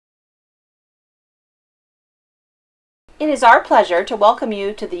It is our pleasure to welcome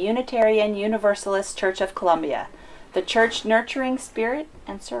you to the Unitarian Universalist Church of Columbia, the church nurturing spirit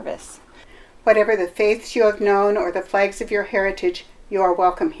and service. Whatever the faiths you have known or the flags of your heritage, you are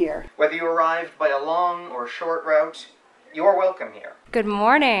welcome here. Whether you arrived by a long or short route, you are welcome here. Good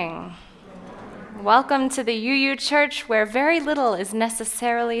morning. Welcome to the UU Church, where very little is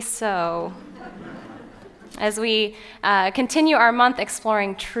necessarily so. As we continue our month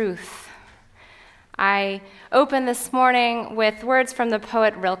exploring truth, I open this morning with words from the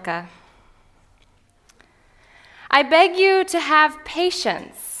poet Rilke. I beg you to have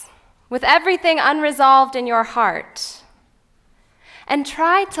patience with everything unresolved in your heart, and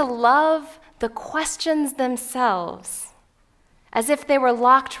try to love the questions themselves as if they were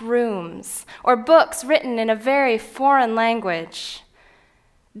locked rooms or books written in a very foreign language.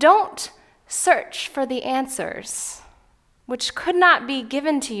 Don't search for the answers, which could not be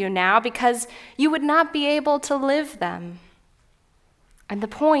given to you now because you would not be able to live them. And the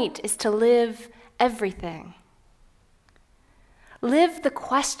point is to live everything. Live the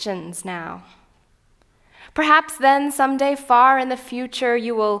questions now. Perhaps then, someday far in the future,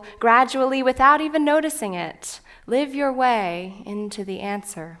 you will gradually, without even noticing it, live your way into the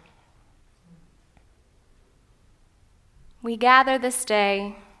answer. We gather this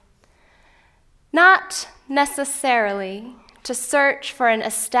day not necessarily to search for an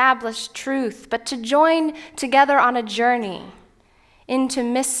established truth, but to join together on a journey into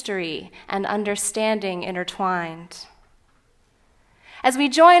mystery and understanding intertwined. As we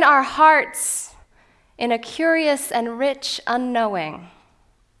join our hearts in a curious and rich unknowing,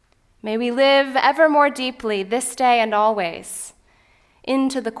 may we live ever more deeply this day and always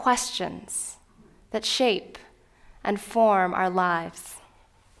into the questions that shape and form our lives.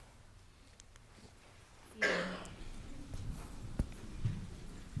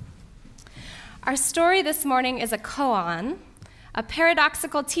 Our story this morning is a koan, a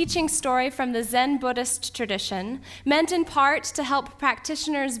paradoxical teaching story from the Zen Buddhist tradition, meant in part to help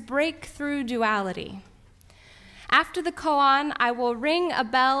practitioners break through duality. After the koan, I will ring a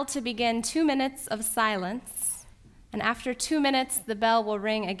bell to begin 2 minutes of silence, and after 2 minutes, the bell will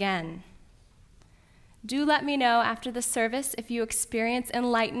ring again. Do let me know after the service if you experience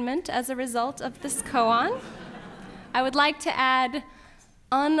enlightenment as a result of this koan. I would like to add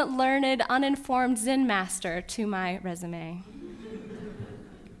unlearned, uninformed Zen master to my resume.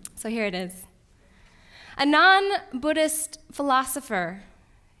 So here it is. A non-Buddhist philosopher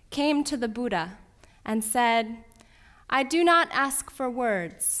came to the Buddha and said, I do not ask for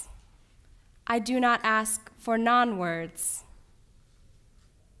words. I do not ask for non-words.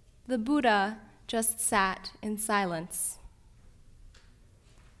 The Buddha just sat in silence.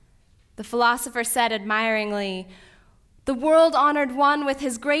 The philosopher said admiringly, the world-honored one with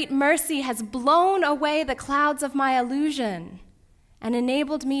his great mercy has blown away the clouds of my illusion and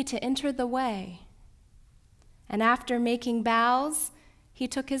enabled me to enter the way. And after making bows, he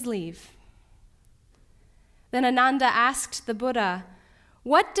took his leave. Then Ananda asked the Buddha,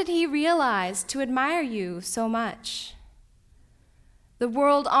 what did he realize to admire you so much? The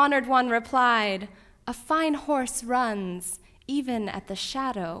world-honored one replied, a fine horse runs even at the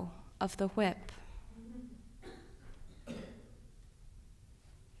shadow of the whip.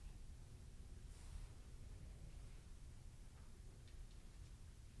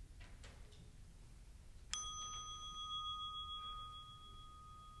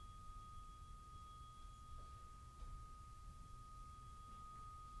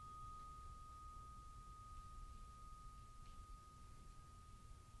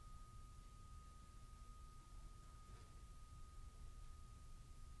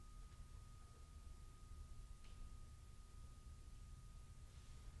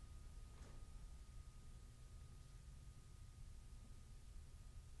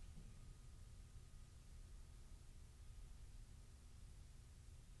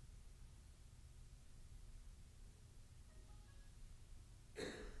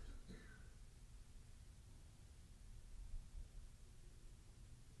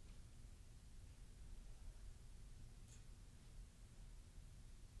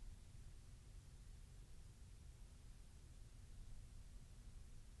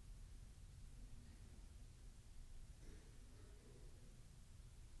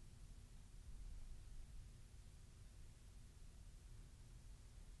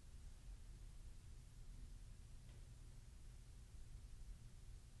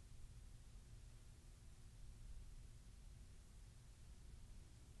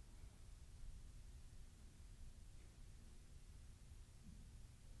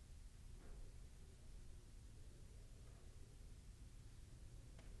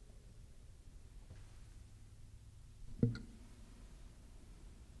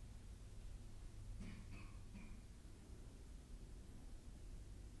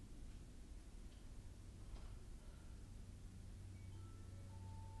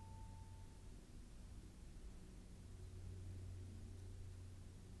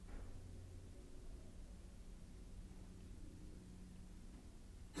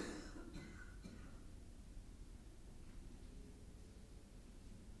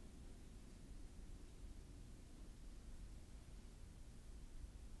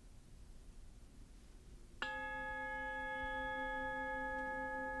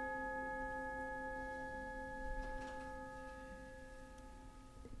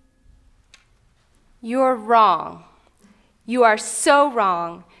 You're wrong. You are so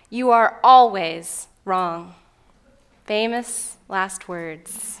wrong. You are always wrong. Famous last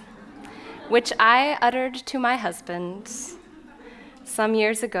words, which I uttered to my husband some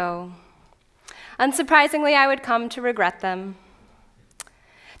years ago. Unsurprisingly, I would come to regret them.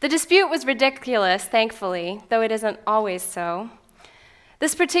 The dispute was ridiculous, thankfully, though it isn't always so.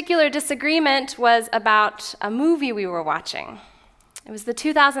 This particular disagreement was about a movie we were watching. It was the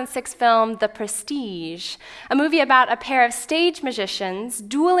 2006 film The Prestige, a movie about a pair of stage magicians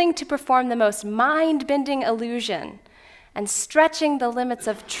dueling to perform the most mind-bending illusion and stretching the limits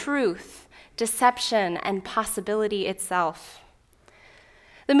of truth, deception, and possibility itself.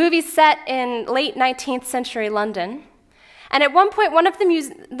 The movie's set in late 19th century London, and at one point, one of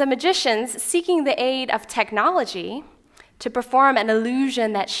the magicians, seeking the aid of technology to perform an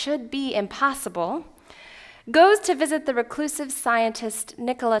illusion that should be impossible, goes to visit the reclusive scientist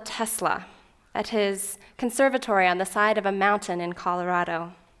Nikola Tesla at his conservatory on the side of a mountain in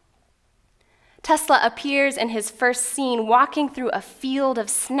Colorado. Tesla appears in his first scene walking through a field of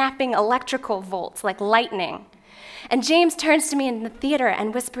snapping electrical volts like lightning. And James turns to me in the theater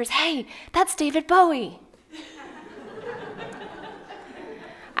and whispers, "Hey, that's David Bowie."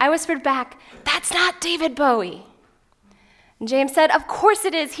 I whispered back, "That's not David Bowie." And James said, "Of course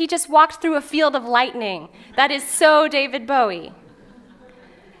it is. He just walked through a field of lightning. That is so David Bowie."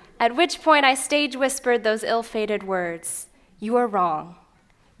 At which point I stage whispered those ill-fated words, "You are wrong.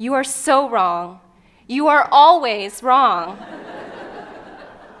 You are so wrong. You are always wrong."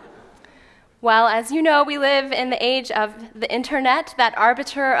 Well, as you know, we live in the age of the internet, that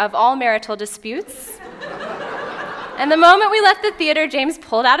arbiter of all marital disputes. And the moment we left the theater, James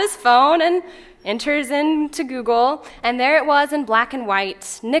pulled out his phone and enters into Google, and there it was in black and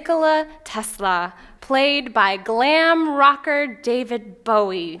white, Nikola Tesla, played by glam rocker David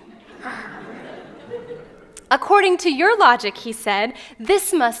Bowie. According to your logic, he said,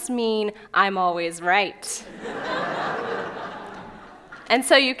 this must mean I'm always right. And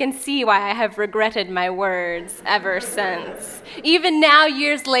so you can see why I have regretted my words ever since. Even now,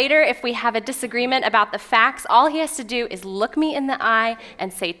 years later, if we have a disagreement about the facts, all he has to do is look me in the eye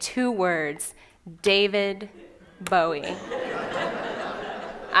and say 2 words, David Bowie.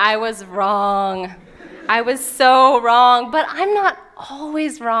 I was wrong. I was so wrong, but I'm not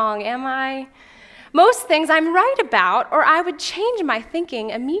always wrong, am I? Most things I'm right about, or I would change my thinking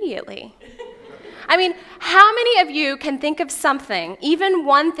immediately. I mean, how many of you can think of something, even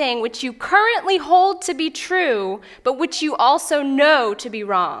one thing, which you currently hold to be true, but which you also know to be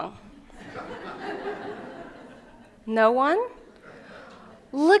wrong? No one?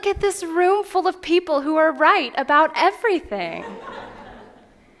 Look at this room full of people who are right about everything.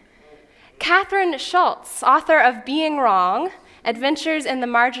 Catherine Schultz, author of Being Wrong, Adventures in the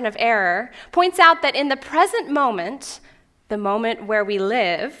Margin of Error, points out that in the present moment, the moment where we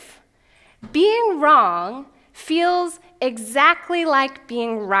live, being wrong feels exactly like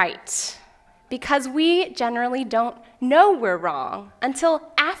being right, because we generally don't know we're wrong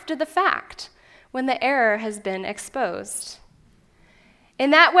until after the fact, when the error has been exposed.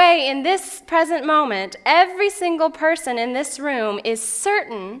 In that way, in this present moment, every single person in this room is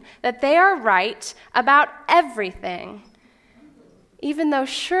certain that they are right about everything, even though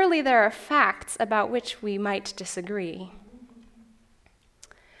surely there are facts about which we might disagree.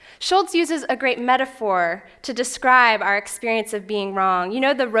 Schultz uses a great metaphor to describe our experience of being wrong. You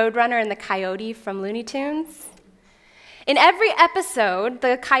know the Roadrunner and the coyote from Looney Tunes? In every episode,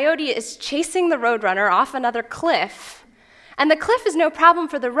 the coyote is chasing the Roadrunner off another cliff, and the cliff is no problem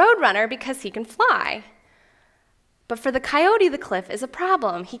for the Roadrunner because he can fly. But for the coyote, the cliff is a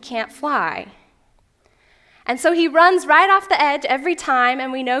problem. He can't fly. And so he runs right off the edge every time,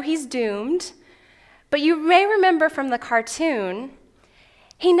 and we know he's doomed. But you may remember from the cartoon,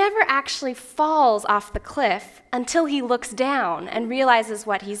 he never actually falls off the cliff until he looks down and realizes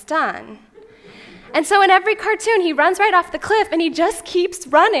what he's done. And so in every cartoon, he runs right off the cliff, and he just keeps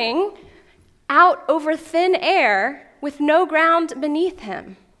running out over thin air with no ground beneath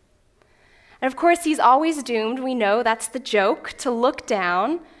him. And of course, he's always doomed. We know that's the joke, to look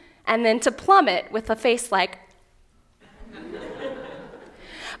down and then to plummet with a face like.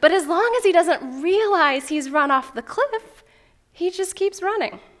 But as long as he doesn't realize he's run off the cliff, he just keeps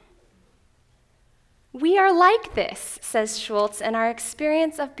running. We are like this, says Schultz, in our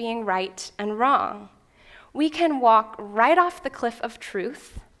experience of being right and wrong. We can walk right off the cliff of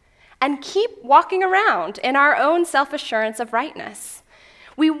truth and keep walking around in our own self-assurance of rightness.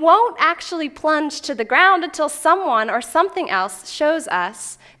 We won't actually plunge to the ground until someone or something else shows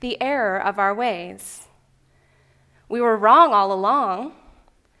us the error of our ways. We were wrong all along,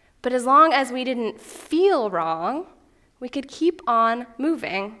 But as long as we didn't feel wrong, we could keep on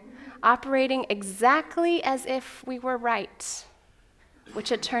moving, operating exactly as if we were right,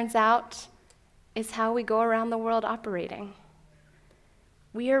 which it turns out is how we go around the world operating.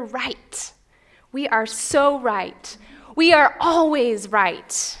 We are right. We are so right. We are always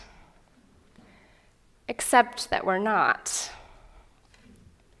right. Except that we're not.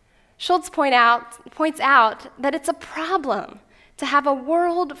 Schultz points out that it's a problem to have a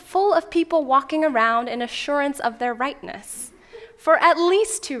world full of people walking around in assurance of their rightness, for at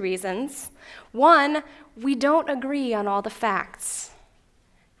least two reasons. One, we don't agree on all the facts.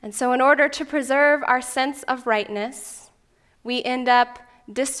 And so in order to preserve our sense of rightness, we end up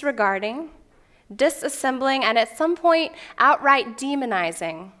disregarding, disassembling, and at some point outright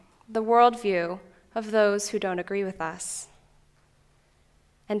demonizing the worldview of those who don't agree with us.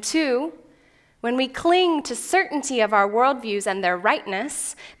 And two, when we cling to certainty of our worldviews and their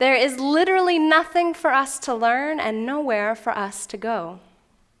rightness, there is literally nothing for us to learn and nowhere for us to go.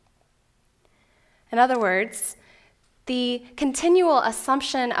 In other words, the continual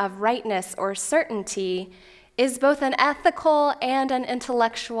assumption of rightness or certainty is both an ethical and an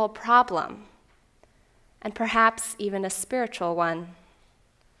intellectual problem, and perhaps even a spiritual one.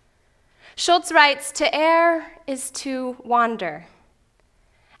 Schultz writes, "To err is to wander.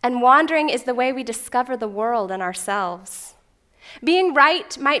 And wandering is the way we discover the world and ourselves. Being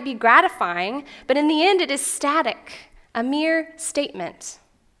right might be gratifying, but in the end it is static, a mere statement.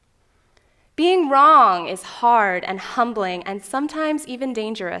 Being wrong is hard and humbling and sometimes even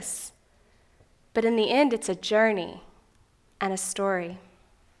dangerous. But in the end, it's a journey and a story."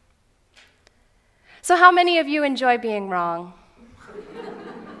 So how many of you enjoy being wrong?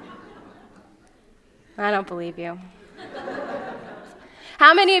 I don't believe you.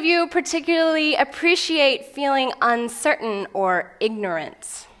 How many of you particularly appreciate feeling uncertain or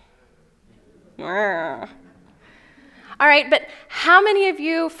ignorant? All right, but how many of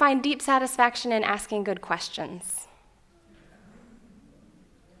you find deep satisfaction in asking good questions?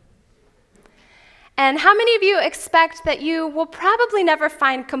 And how many of you expect that you will probably never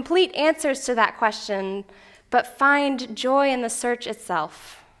find complete answers to that question, but find joy in the search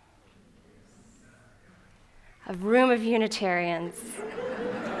itself? A room of Unitarians.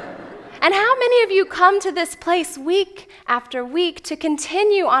 And how many of you come to this place week after week to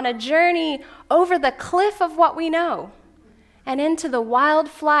continue on a journey over the cliff of what we know and into the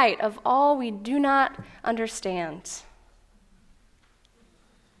wild flight of all we do not understand?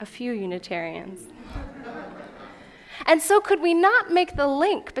 A few Unitarians. And so could we not make the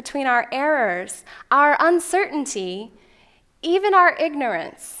link between our errors, our uncertainty, even our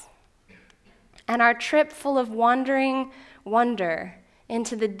ignorance, and our trip full of wandering wonder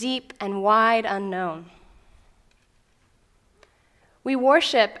into the deep and wide unknown? We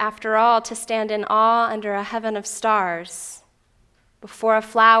worship, after all, to stand in awe under a heaven of stars. Before a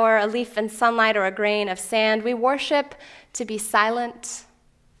flower, a leaf in sunlight, or a grain of sand, we worship to be silent,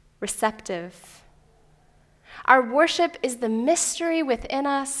 receptive. Our worship is the mystery within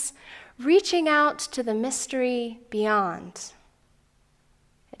us, reaching out to the mystery beyond.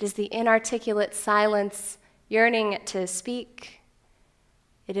 It is the inarticulate silence yearning to speak.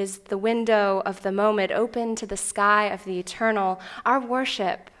 It is the window of the moment open to the sky of the eternal. Our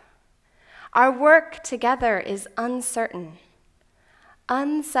worship, our work together is uncertain,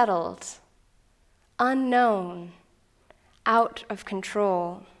 unsettled, unknown, out of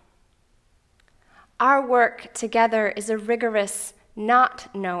control. Our work together is a rigorous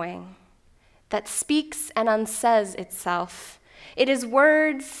not knowing that speaks and unsays itself. It is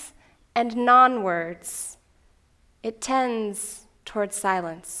words and non-words. It tends towards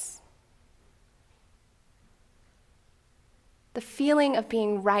silence. The feeling of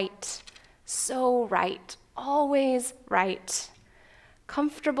being right, so right, always right,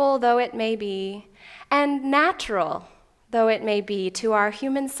 comfortable though it may be, and natural though it may be to our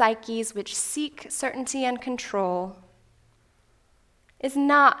human psyches which seek certainty and control, is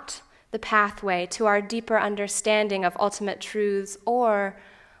not the pathway to our deeper understanding of ultimate truths or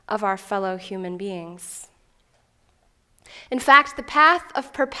of our fellow human beings. In fact, the path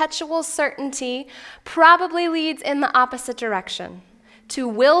of perpetual certainty probably leads in the opposite direction, to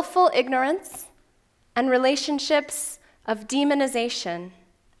willful ignorance and relationships of demonization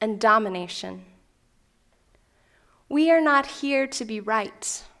and domination. We are not here to be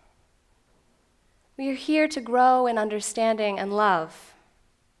right. We are here to grow in understanding and love.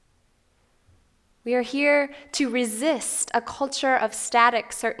 We are here to resist a culture of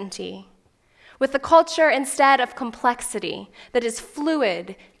static certainty, with a culture instead of complexity that is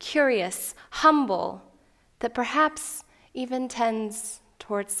fluid, curious, humble, that perhaps even tends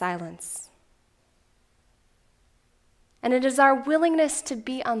towards silence. And it is our willingness to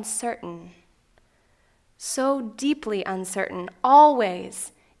be uncertain, so deeply uncertain,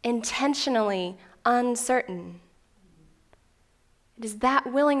 always intentionally uncertain. It is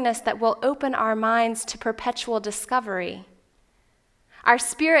that willingness that will open our minds to perpetual discovery, our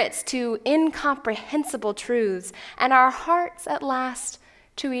spirits to incomprehensible truths, and our hearts at last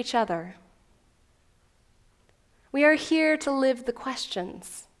to each other. We are here to live the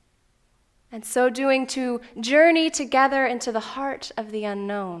questions, and so doing to journey together into the heart of the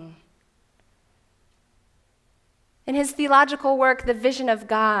unknown. In his theological work, The Vision of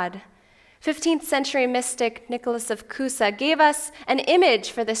God, 15th century mystic Nicholas of Cusa gave us an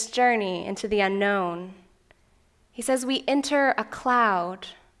image for this journey into the unknown. He says we enter a cloud,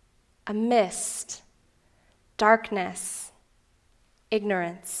 a mist, darkness,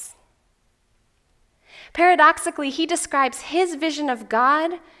 ignorance. Paradoxically, he describes his vision of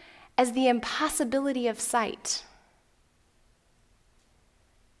God as the impossibility of sight.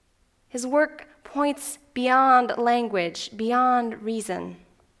 His work points beyond language, beyond reason.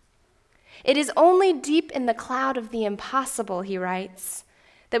 It is only deep in the cloud of the impossible, he writes,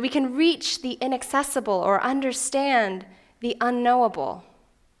 that we can reach the inaccessible or understand the unknowable.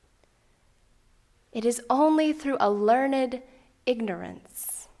 It is only through a learned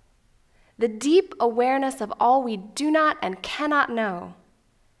ignorance, the deep awareness of all we do not and cannot know,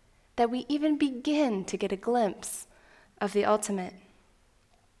 that we even begin to get a glimpse of the ultimate.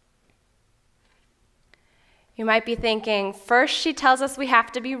 You might be thinking, first she tells us we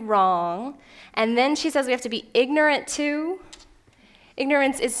have to be wrong, and then she says we have to be ignorant too.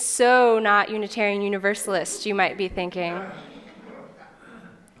 Ignorance is so not Unitarian Universalist, you might be thinking.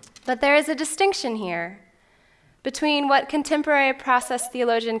 But there is a distinction here between what contemporary process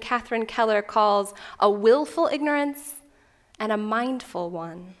theologian Catherine Keller calls a willful ignorance and a mindful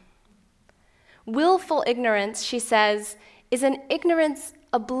one. Willful ignorance, she says, is an ignorance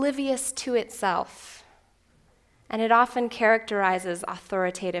oblivious to itself, and it often characterizes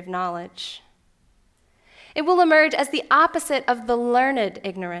authoritative knowledge. It will emerge as the opposite of the learned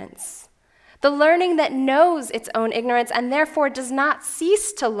ignorance, the learning that knows its own ignorance and therefore does not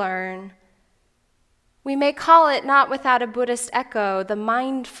cease to learn. We may call it, not without a Buddhist echo, the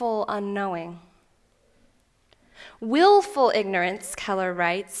mindful unknowing. Willful ignorance, Keller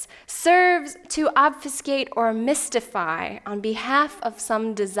writes, serves to obfuscate or mystify on behalf of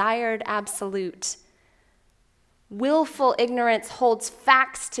some desired absolute. Willful ignorance holds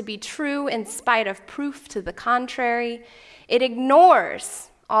facts to be true in spite of proof to the contrary. It ignores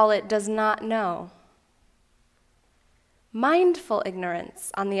all it does not know. Mindful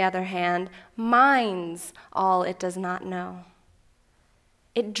ignorance, on the other hand, minds all it does not know.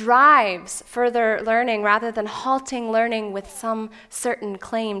 It drives further learning rather than halting learning with some certain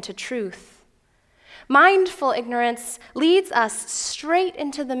claim to truth. Mindful ignorance leads us straight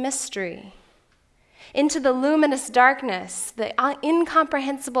into the mystery, into the luminous darkness, the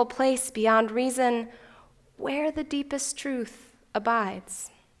incomprehensible place beyond reason, where the deepest truth abides.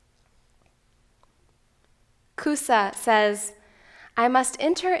 Cusa says, I must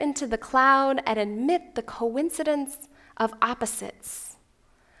enter into the cloud and admit the coincidence of opposites,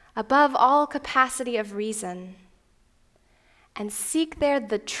 above all capacity of reason, and seek there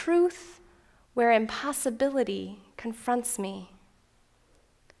the truth where impossibility confronts me.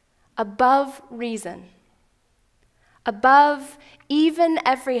 Above reason, above even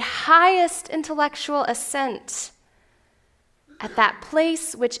every highest intellectual ascent, at that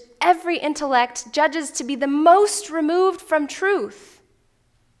place which every intellect judges to be the most removed from truth,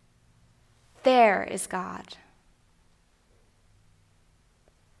 there is God.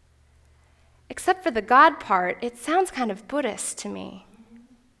 Except for the God part, it sounds kind of Buddhist to me.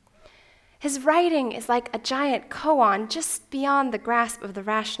 His writing is like a giant koan just beyond the grasp of the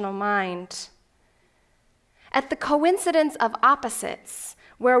rational mind. At the coincidence of opposites,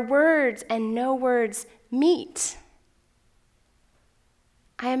 where words and no words meet,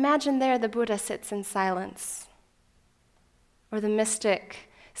 I imagine there the Buddha sits in silence, or the mystic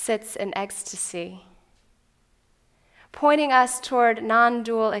sits in ecstasy, pointing us toward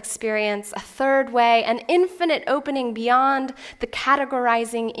non-dual experience, a third way, an infinite opening beyond the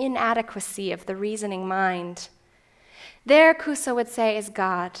categorizing inadequacy of the reasoning mind. There, Cusa would say, is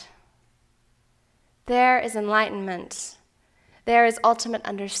God. There is enlightenment. There is ultimate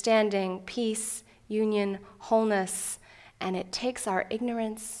understanding, peace, union, wholeness, and it takes our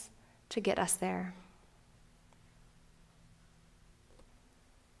ignorance to get us there.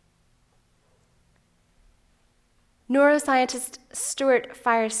 Neuroscientist Stuart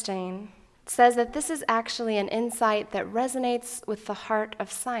Firestein says that this is actually an insight that resonates with the heart of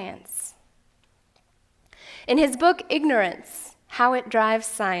science. In his book, Ignorance, How It Drives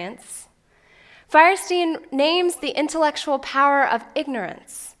Science, Firestein names the intellectual power of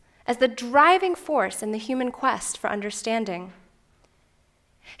ignorance as the driving force in the human quest for understanding.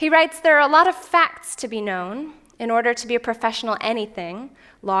 He writes, there are a lot of facts to be known in order to be a professional anything,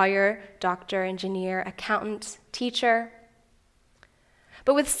 lawyer, doctor, engineer, accountant, teacher.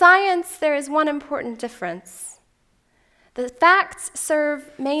 But with science, there is one important difference. The facts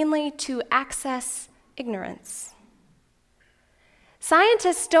serve mainly to access ignorance.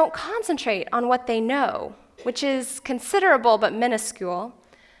 Scientists don't concentrate on what they know, which is considerable but minuscule.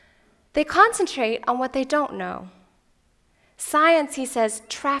 They concentrate on what they don't know. Science, he says,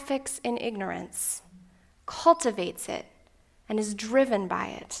 traffics in ignorance, cultivates it, and is driven by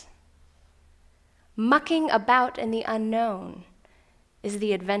it. Mucking about in the unknown is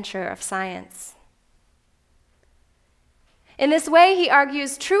the adventure of science. In this way, he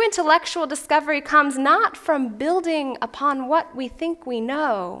argues, true intellectual discovery comes not from building upon what we think we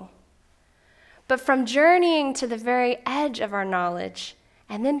know, but from journeying to the very edge of our knowledge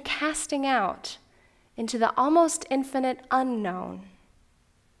and then casting out into the almost infinite unknown.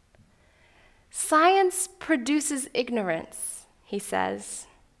 Science produces ignorance, he says,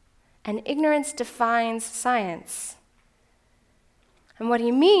 and ignorance defines science. And what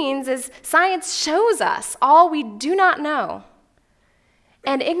he means is science shows us all we do not know.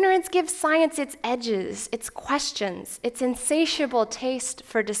 And ignorance gives science its edges, its questions, its insatiable taste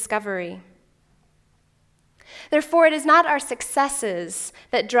for discovery. Therefore, it is not our successes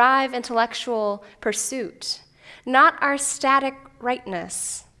that drive intellectual pursuit, not our static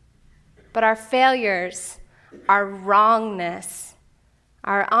rightness, but our failures, our wrongness,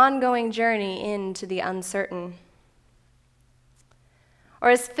 our ongoing journey into the uncertain. Or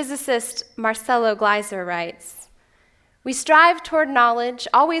as physicist Marcelo Gleiser writes, we strive toward knowledge,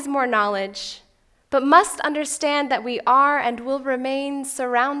 always more knowledge, but must understand that we are and will remain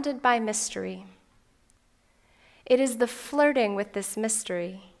surrounded by mystery. It is the flirting with this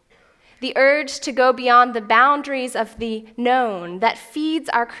mystery, the urge to go beyond the boundaries of the known that feeds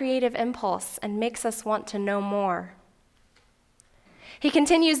our creative impulse and makes us want to know more. He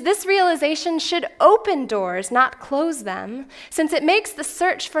continues, this realization should open doors, not close them, since it makes the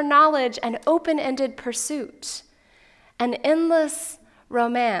search for knowledge an open-ended pursuit, an endless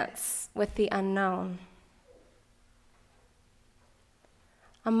romance with the unknown.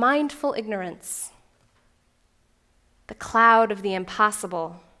 A mindful ignorance, the cloud of the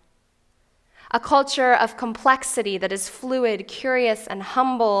impossible, a culture of complexity that is fluid, curious, and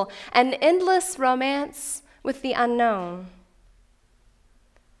humble, an endless romance with the unknown.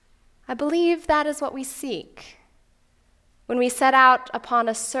 I believe that is what we seek when we set out upon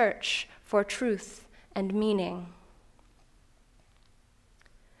a search for truth and meaning.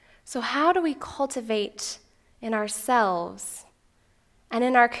 So how do we cultivate in ourselves and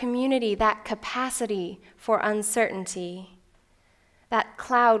in our community that capacity for uncertainty, that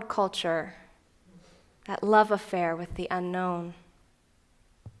cloud culture, that love affair with the unknown?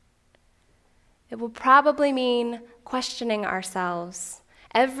 It will probably mean questioning ourselves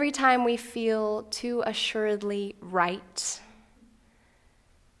every time we feel too assuredly right,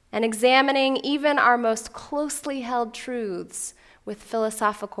 and examining even our most closely held truths with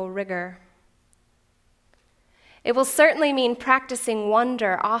philosophical rigor. It will certainly mean practicing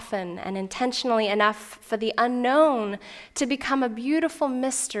wonder often and intentionally enough for the unknown to become a beautiful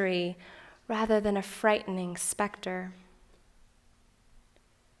mystery rather than a frightening specter.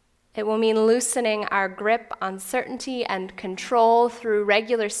 It will mean loosening our grip on certainty and control through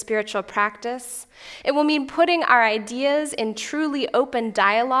regular spiritual practice. It will mean putting our ideas in truly open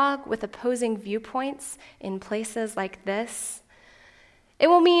dialogue with opposing viewpoints in places like this. It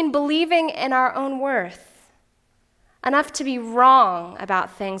will mean believing in our own worth, enough to be wrong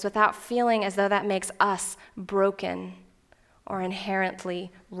about things without feeling as though that makes us broken or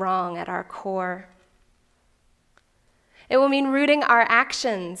inherently wrong at our core. It will mean rooting our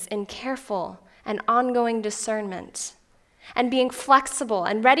actions in careful and ongoing discernment and being flexible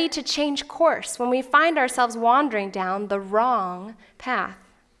and ready to change course when we find ourselves wandering down the wrong path.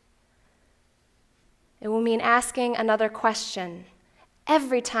 It will mean asking another question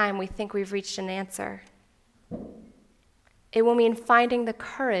every time we think we've reached an answer. It will mean finding the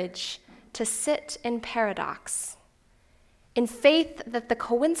courage to sit in paradox, in faith that the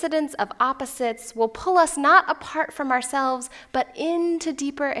coincidence of opposites will pull us not apart from ourselves, but into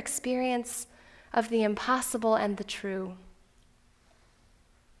deeper experience of the impossible and the true.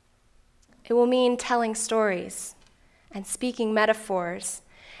 It will mean telling stories and speaking metaphors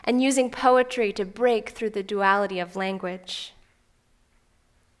and using poetry to break through the duality of language.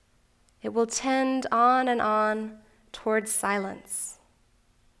 It will tend on and on towards silence,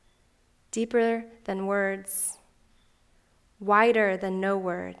 deeper than words, wider than no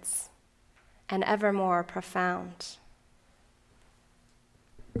words, and ever more profound.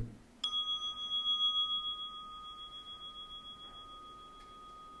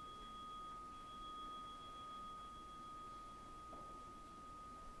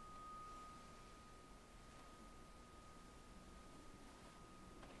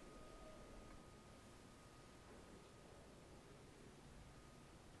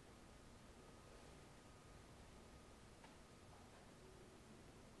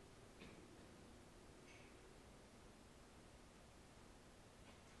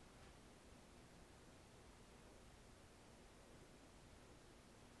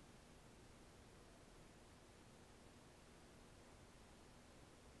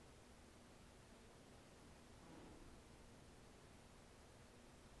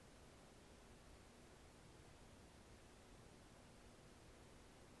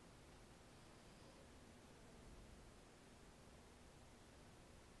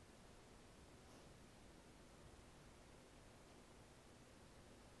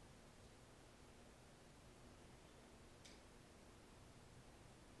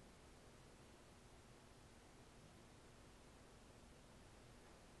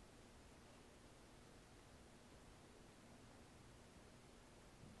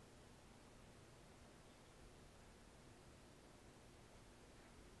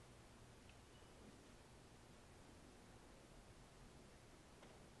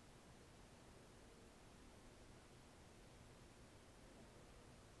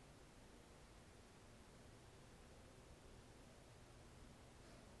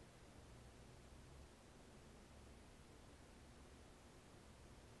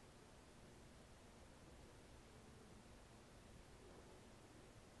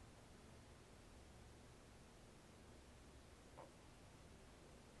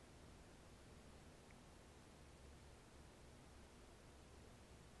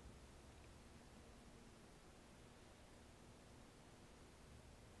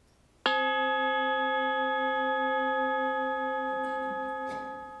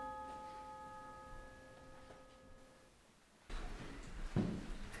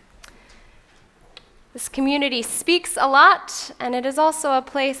 This community speaks a lot, and it is also a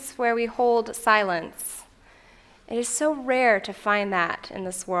place where we hold silence. It is so rare to find that in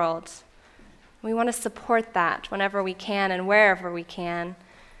this world. We want to support that whenever we can and wherever we can.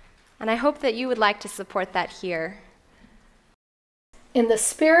 And I hope that you would like to support that here. In the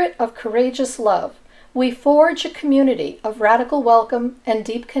spirit of courageous love, we forge a community of radical welcome and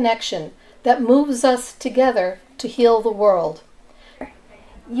deep connection that moves us together to heal the world.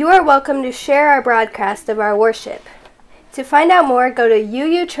 You are welcome to share our broadcast of our worship. To find out more, go to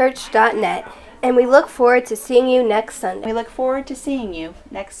uuchurch.net, and we look forward to seeing you next Sunday. We look forward to seeing you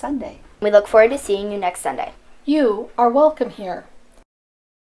next Sunday. We look forward to seeing you next Sunday. You are welcome here.